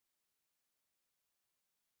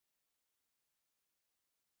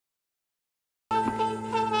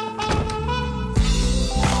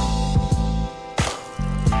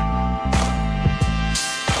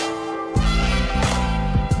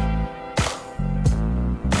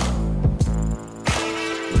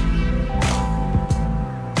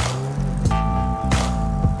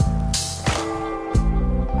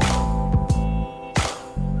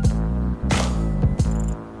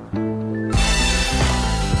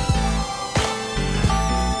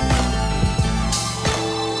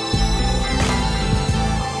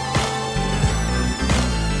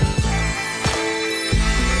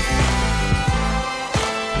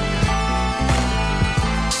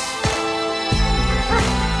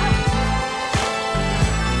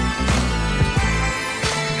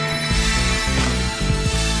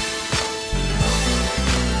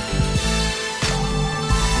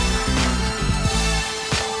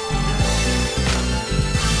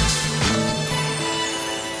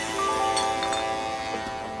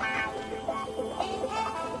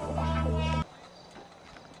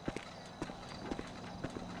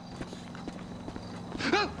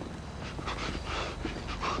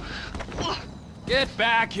Get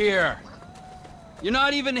back here! You're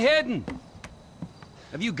not even hidden!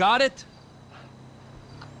 Have you got it?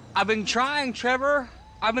 I've been trying, Trevor.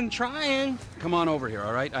 I've been trying. Come on over here,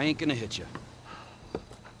 all right? I ain't gonna hit you.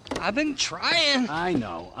 I've been trying. I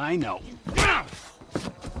know, I know.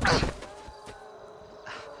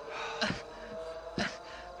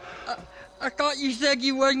 I thought you said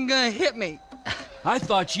you wasn't gonna hit me. I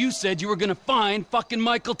thought you said you were gonna find fucking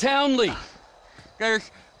Michael Townley.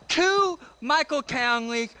 There's two Michael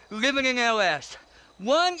Townleys living in LS.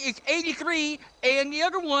 One is 83, and the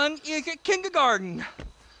other one is at kindergarten.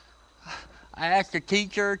 I asked the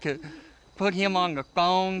teacher to put him on the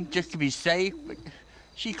phone just to be safe, but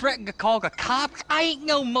she threatened to call the cops. I ain't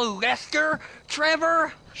no molester,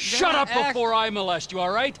 Trevor. Shut up before I molest you, all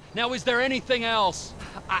right? Now, is there anything else?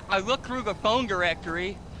 I looked through the phone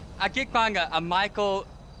directory. I did find a Michael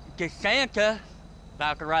DeSanta,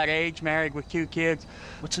 about the right age, married with 2 kids.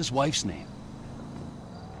 What's his wife's name?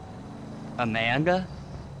 Amanda?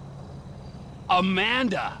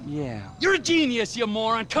 Amanda? Yeah. You're a genius, you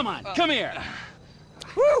moron. Come on, come here.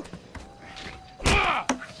 Woo!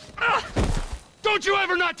 Don't you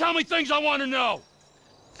ever not tell me things I want to know!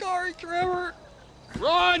 Sorry, Trevor.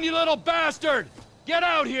 Run, you little bastard! Get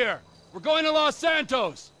out here! We're going to Los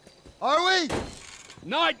Santos. Are we?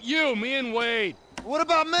 Not you, me and Wade. What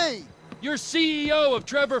about me? You're CEO of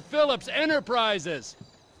Trevor Phillips Enterprises.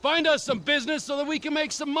 Find us some business so that we can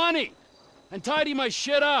make some money. And tidy my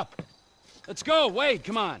shit up. Let's go, Wade,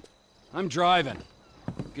 come on. I'm driving.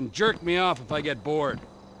 You can jerk me off if I get bored.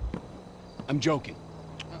 I'm joking.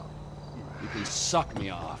 You can suck me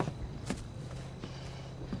off.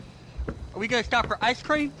 Are we gonna stop for ice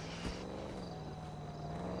cream?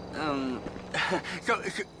 So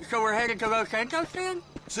we're headed to Los Santos then?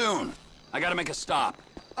 Soon. I gotta make a stop.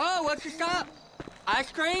 Oh, what's the stop?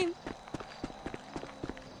 Ice cream?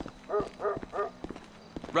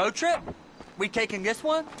 Road trip? We taking this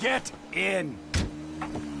one? Get in.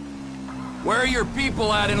 Where are your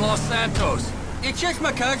people at in Los Santos? It's just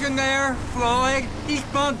my cousin there, Floyd. He's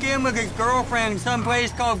bunked in with his girlfriend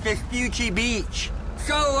someplace called Vespucci Beach.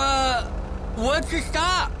 So, what's the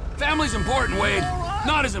stop? Family's important, Wade.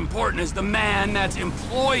 Not as important as the man that's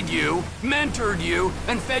employed you, mentored you,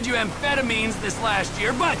 and fed you amphetamines this last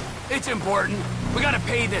year, but it's important. We gotta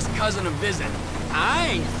pay this cousin a visit. I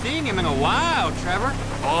ain't seen him in a while, Trevor.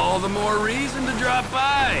 All the more reason to drop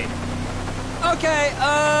by. Okay,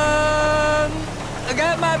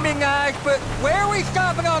 that might be nice, but where are we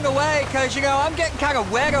stopping on the way? Cause, you know, I'm getting kind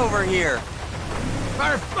of wet over here.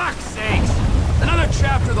 For fuck's sakes! Another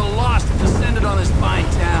chapter of the lost have descended on this fine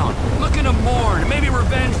town, looking to mourn and maybe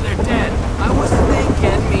revenge their dead. I was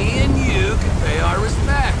thinking me and you could pay our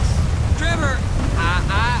respects. Trevor,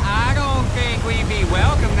 I don't think we'd be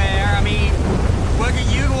welcome there. I mean, wasn't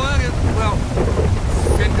you the one who, well,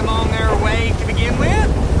 sent them on their way to begin with?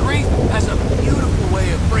 Grief has a beautiful way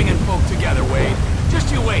of bringing folk together, Wade.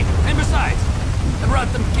 Just you wait. And besides, I brought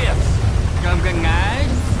them gifts. Something nice?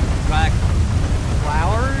 Like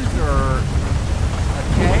flowers or a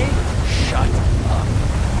cake? Shut up.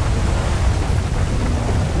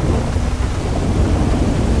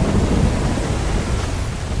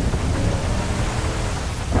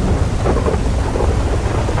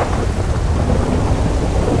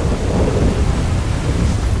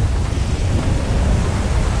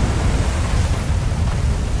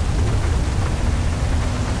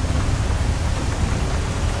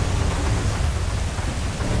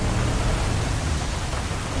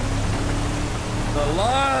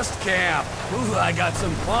 Camp. Ooh, I got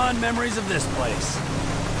some fond memories of this place.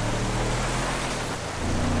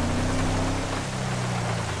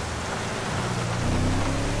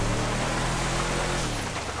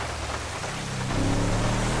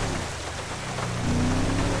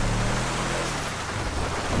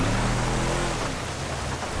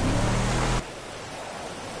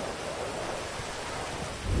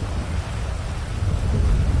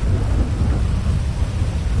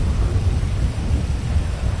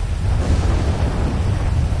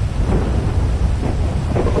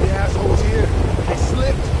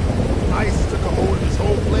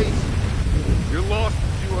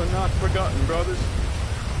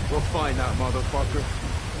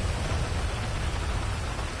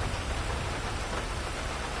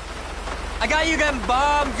 I got you them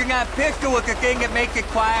bombs and that pistol with the thing that makes it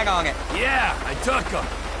quiet on it. Yeah, I took them.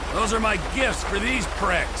 Those are my gifts for these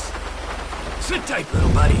pricks. Sit tight, little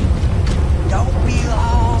buddy. Don't be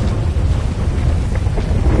long.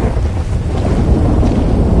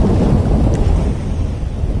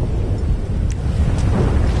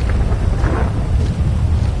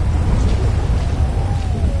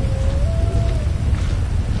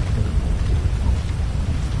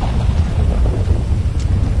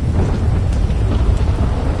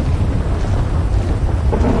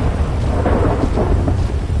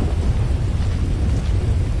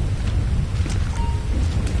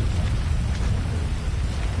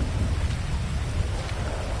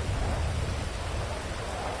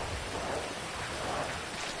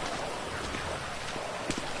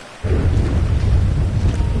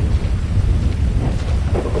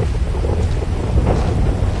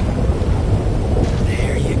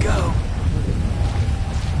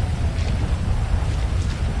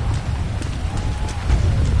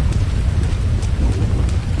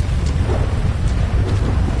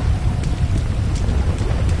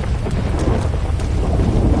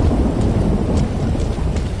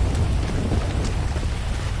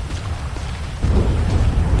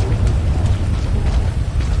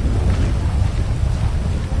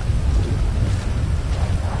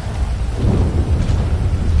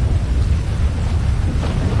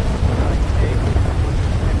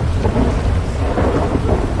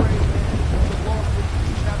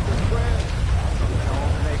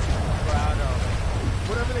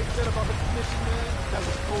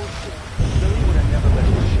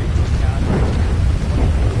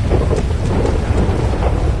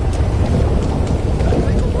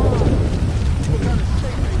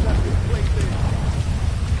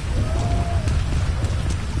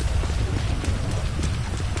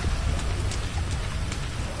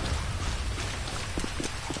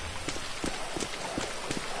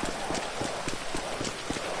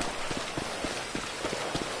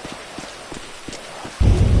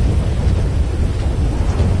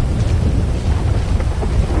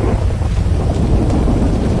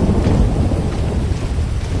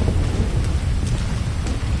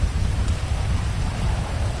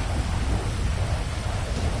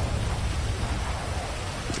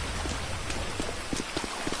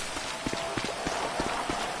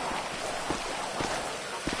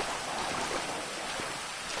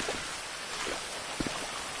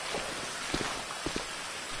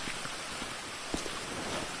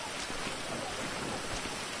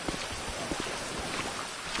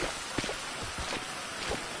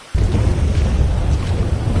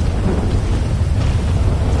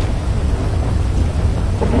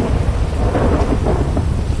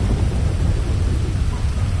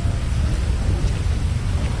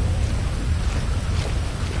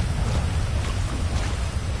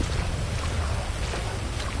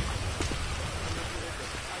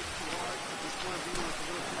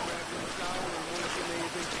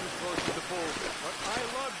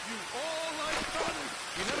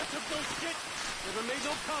 it! Never made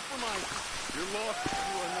no compromise. You're lost.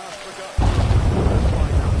 You are not forgotten. Let's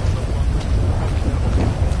find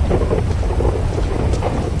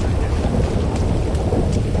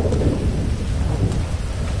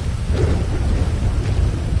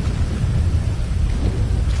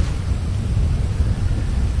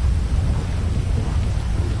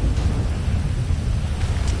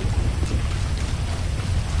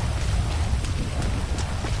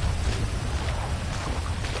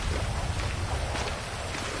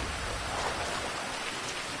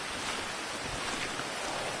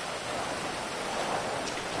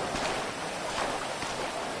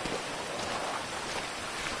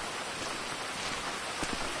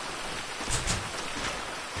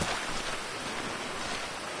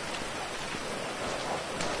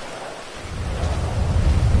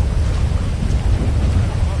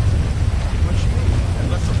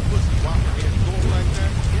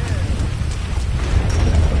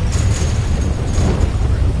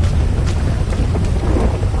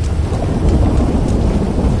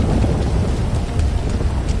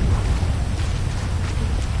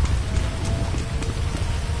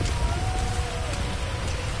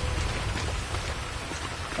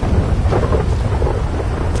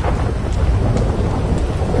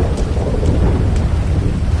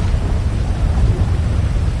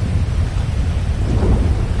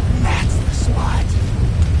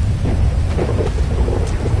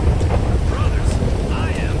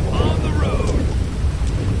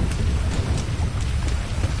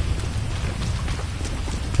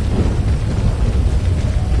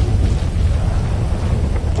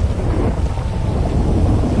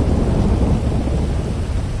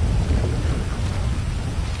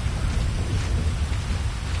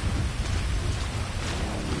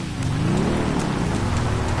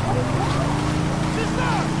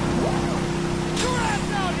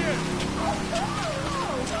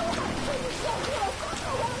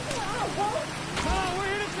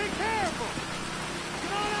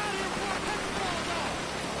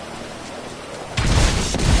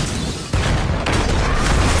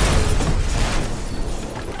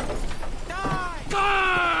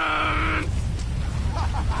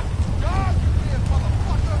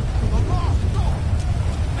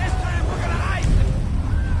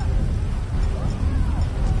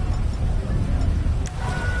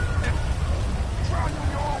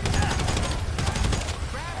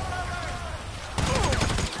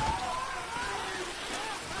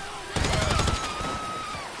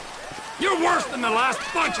Worse than the last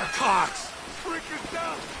bunch of cocks! freaking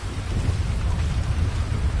down!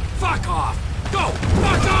 Fuck off! Go!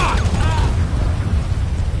 Fuck off!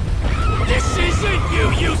 This isn't you,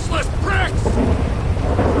 useless pricks!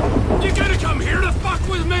 You gonna come here to fuck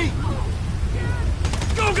with me?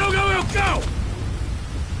 Go, go, go, go, go!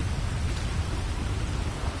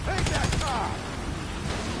 Take that car!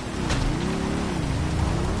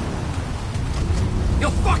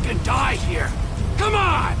 You'll fucking die here! Come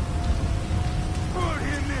on! Put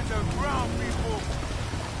him in the ground, people!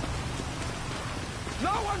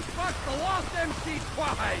 No one fucks the lost MC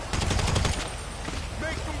twice!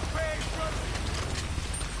 Make them pay, brother!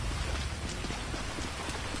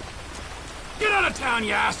 Get out of town,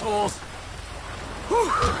 you assholes!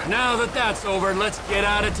 Whew. Now that that's over, let's get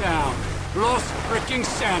out of town. Los fricking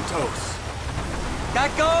Santos.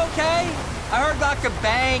 That go okay? I heard lots of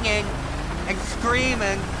banging and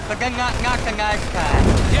screaming, but then not the nice kind.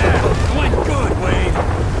 Yeah, it went good, Wade.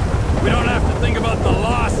 We don't have to think about the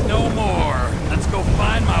loss no more. Let's go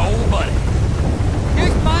find my old buddy.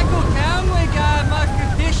 This Michael Townley guy must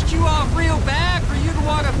have pissed you off real bad for you to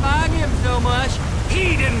want to find him so much.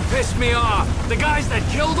 He didn't piss me off. The guys that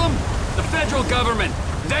killed him, the federal government,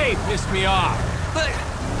 they pissed me off. But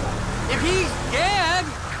if he's dead,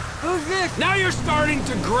 who's this? Now you're starting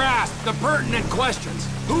to grasp the pertinent questions.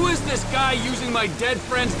 Who is this guy using my dead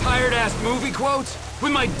friend's tired-ass movie quotes?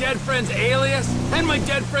 With my dead friend's alias? And my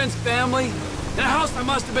dead friend's family? In a house I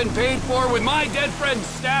must have been paid for with my dead friend's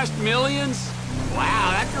stashed millions?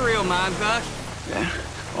 Wow, that's a real mindfuck. Yeah,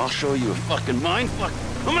 I'll show you a fucking mindfuck.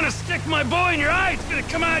 I'm gonna stick my boy in your eye. It's gonna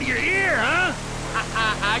come out of your ear, huh?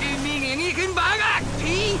 I didn't mean anything by that,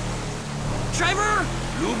 T. Trevor?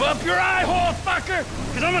 Lube up your eye hole, fucker!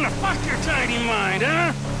 Cause I'm gonna fuck your tiny mind,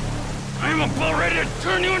 huh? I'm about ready to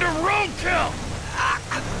turn you into roadkill!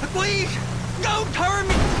 Please, don't turn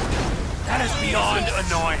me! That is beyond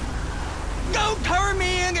annoying. Don't turn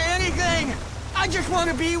me into anything! I just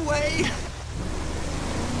want to be Wade.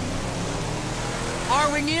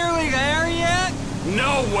 Are we nearly there yet?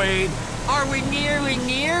 No, Wade. Are we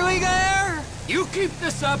nearly there? You keep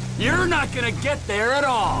this up, you're not gonna get there at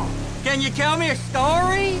all. Can you tell me a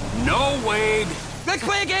story? No, Wade. Let's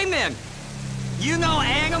play a game then. You know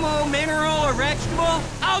animal, mineral, or vegetable?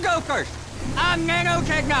 I'll go first. I'm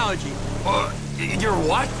nanotechnology. You're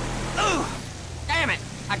what? Ooh, damn it.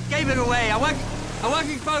 I gave it away. I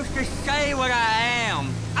wasn't supposed to say what I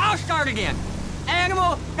am. I'll start again.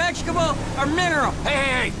 Animal, vegetable, or mineral?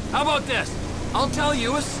 Hey, how about this? I'll tell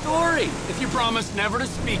you a story if you promise never to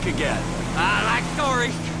speak again. I like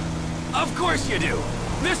stories. Of course you do.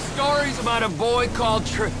 This story's about a boy called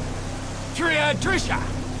Trisha.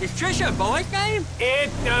 Is Trisha a boy's name? It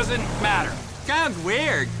doesn't matter. Sounds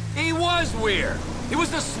weird. He was weird. He was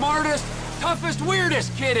the smartest, toughest,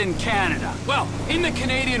 weirdest kid in Canada. Well, in the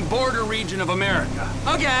Canadian border region of America.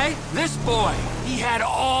 Okay. This boy, he had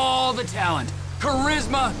all the talent,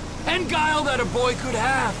 charisma, and guile that a boy could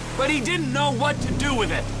have, but he didn't know what to do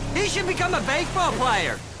with it. He should become a baseball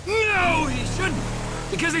player. No, he shouldn't,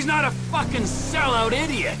 because he's not a fucking sellout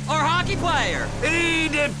idiot. Or hockey player. He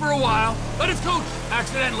did for a while, but his coach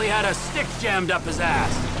accidentally had a stick jammed up his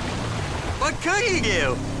ass. What could he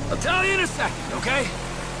do? I'll tell you in a second, okay?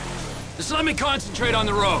 Just let me concentrate on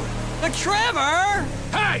the road. But Trevor!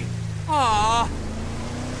 Hey! Aw.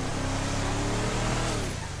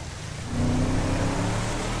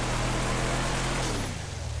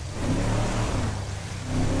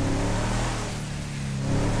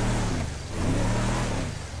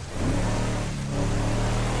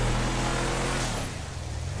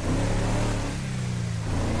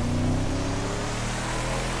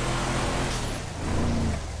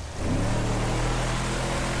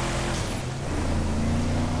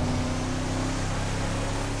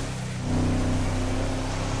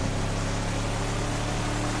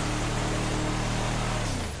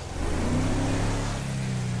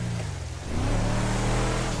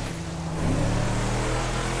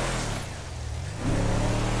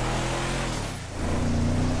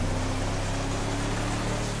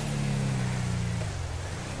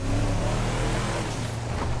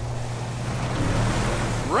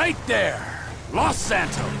 Right there, Los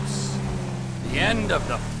Santos. The end of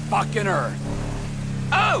the fucking earth.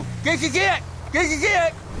 Oh! This is it! This is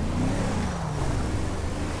it!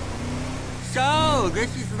 So,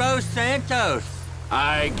 this is Los Santos.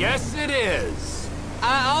 I guess it is.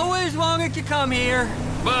 I always wanted to come here.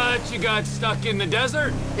 But you got stuck in the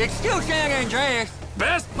desert? It's still San Andreas.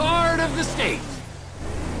 Best part of the state.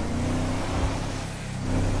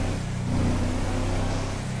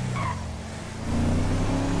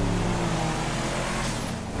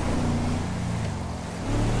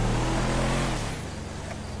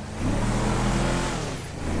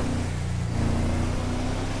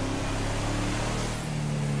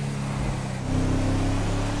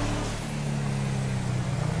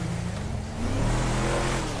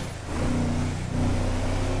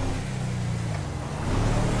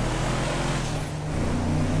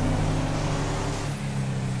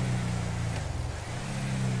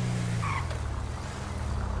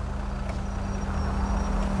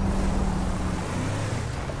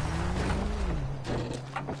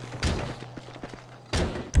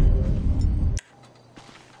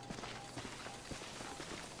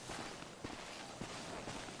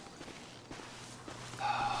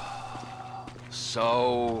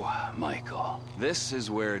 So, Michael, this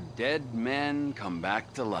is where dead men come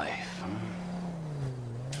back to life.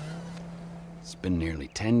 It's been nearly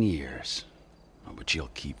 10 years. Oh, but you'll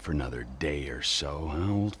keep for another day or so,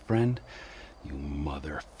 huh, old friend? You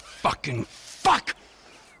motherfucking fuck!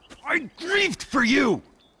 I grieved for you!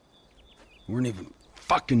 You weren't even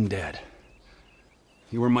fucking dead.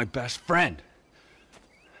 You were my best friend.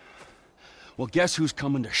 Well, guess who's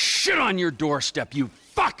coming to shit on your doorstep, you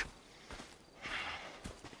fuck!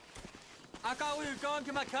 I thought we were going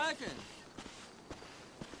to my cousin.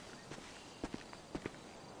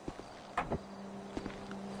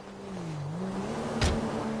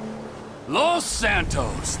 Los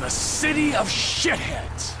Santos, the city of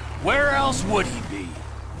shitheads. Where else would he be?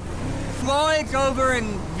 Floyd's over in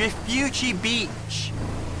Vespucci Beach.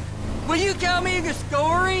 Will you tell me the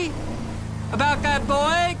story? About that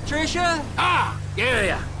boy, Trisha? Ah,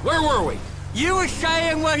 yeah. Where were we? You were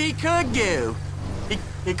saying what he could do.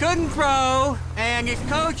 He couldn't throw, and his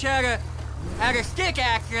coach had a stick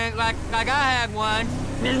accident like I had one.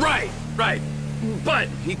 Right. But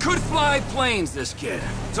he could fly planes, this kid.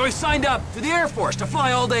 So he signed up for the Air Force to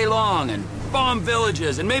fly all day long and bomb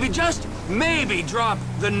villages and maybe, just maybe, drop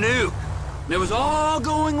the nuke. And it was all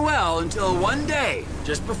going well until one day,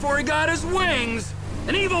 just before he got his wings,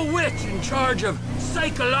 an evil witch in charge of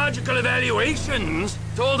psychological evaluations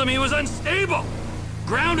told him he was unstable.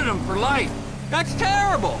 Grounded him for life. That's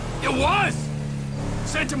terrible. It was!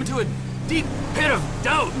 Sent him into a deep pit of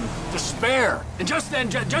doubt and despair. And just then,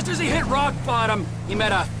 just as he hit rock bottom, he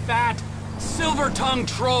met a fat, silver-tongued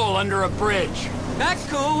troll under a bridge. That's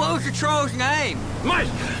cool. What was the troll's name?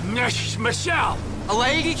 Michelle. A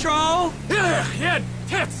lady troll? Yeah, he had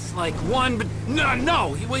tits like one, but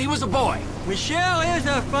no, he was a boy. Michelle is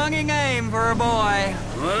a funny name for a boy.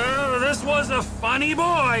 Well, this was a funny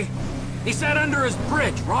boy. He sat under his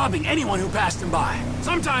bridge, robbing anyone who passed him by.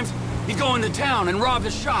 Sometimes he'd go into town and rob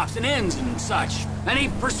the shops and inns and such. And he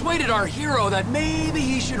persuaded our hero that maybe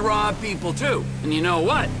he should rob people too. And you know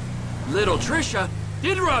what? Little Trisha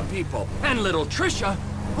did rob people, and little Trisha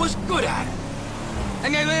was good at it.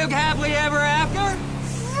 And they lived happily ever after?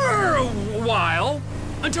 For a while.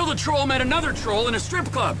 Until the troll met another troll in a strip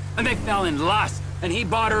club, and they fell in lust. And he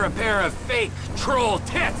bought her a pair of fake troll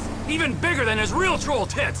tits, even bigger than his real troll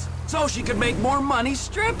tits, so she could make more money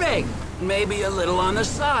stripping. Maybe a little on the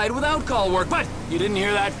side without call work, but you didn't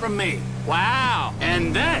hear that from me. Wow.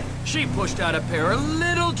 And then she pushed out a pair of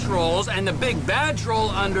little trolls, and the big bad troll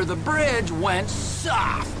under the bridge went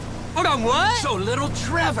soft. Hold on, what? So little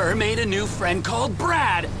Trevor made a new friend called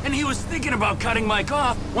Brad, and he was thinking about cutting Mike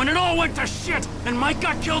off when it all went to shit, and Mike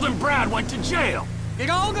got killed and Brad went to jail. Did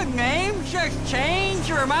all the names just change,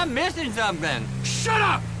 or am I missing something? Shut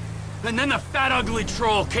up! And then the fat ugly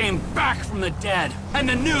troll came back from the dead, and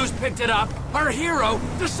the news picked it up. Our hero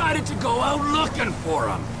decided to go out looking for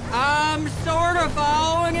him. I'm sort of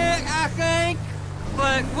following it, I think.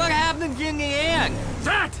 But what happens in the end?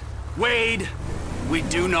 That, Wade, we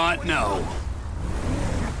do not know.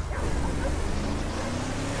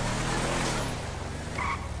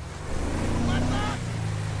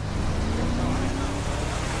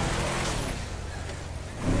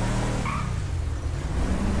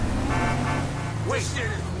 Wait,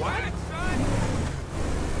 what?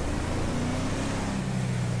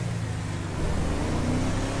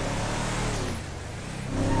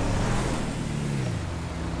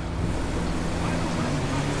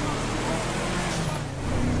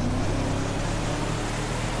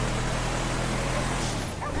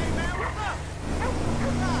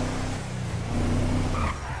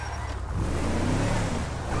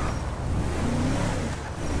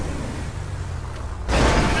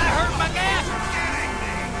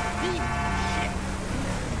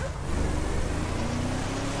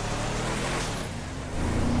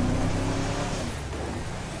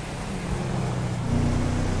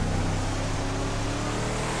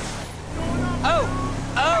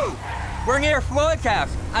 We're near Floyd's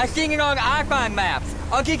house. I seen it on iPhone maps.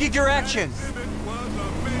 I'll give you directions. Hey,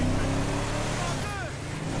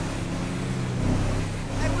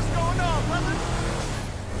 what's going on, brother?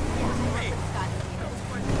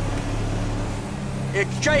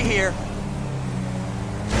 It's straight here.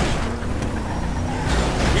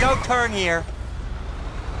 You don't turn here.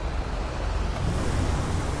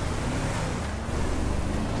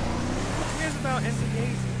 Who cares about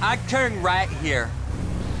NCAs? I turn right here.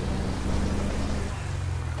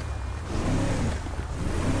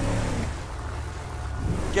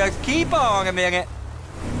 Just keep on a minute.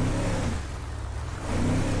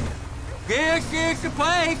 This is the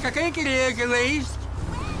place. I think it is, at least.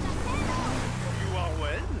 You are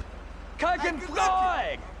when? Cousin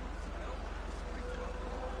Floyd!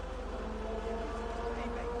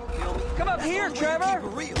 Come up here, Trevor!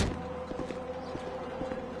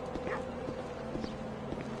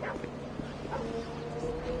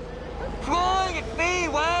 Floyd, it's me,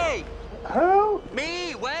 Wade! Who?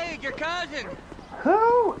 Me, Wade, your cousin!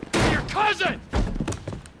 Who? Your cousin!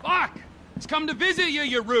 Fuck! He's come to visit you,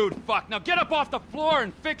 you rude fuck. Now get up off the floor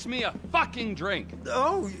and fix me a fucking drink.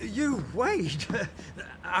 Oh, you, Wade.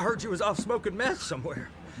 I heard you was off smoking meth somewhere.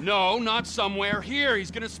 No, not somewhere. Here.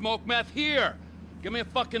 He's gonna smoke meth here. Give me a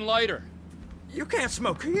fucking lighter. You can't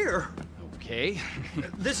smoke here. Okay.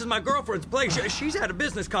 This is my girlfriend's place. She's at a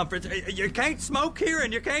business conference. You can't smoke here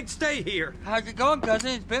and you can't stay here. How's it going, cousin?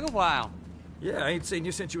 It's been a while. Yeah, I ain't seen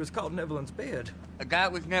you since you was caught in Evelyn's bed.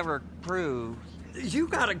 That was never proved. You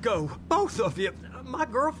gotta go, both of you. My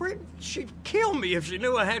girlfriend, she'd kill me if she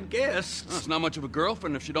knew I had guests. Well, it's not much of a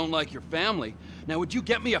girlfriend if she don't like your family. Now, would you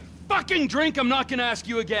get me a fucking drink? I'm not gonna ask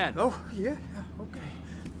you again. Oh, yeah,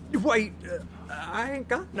 okay. Wait, I ain't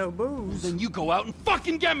got no booze. Then you go out and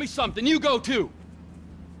fucking get me something. You go too.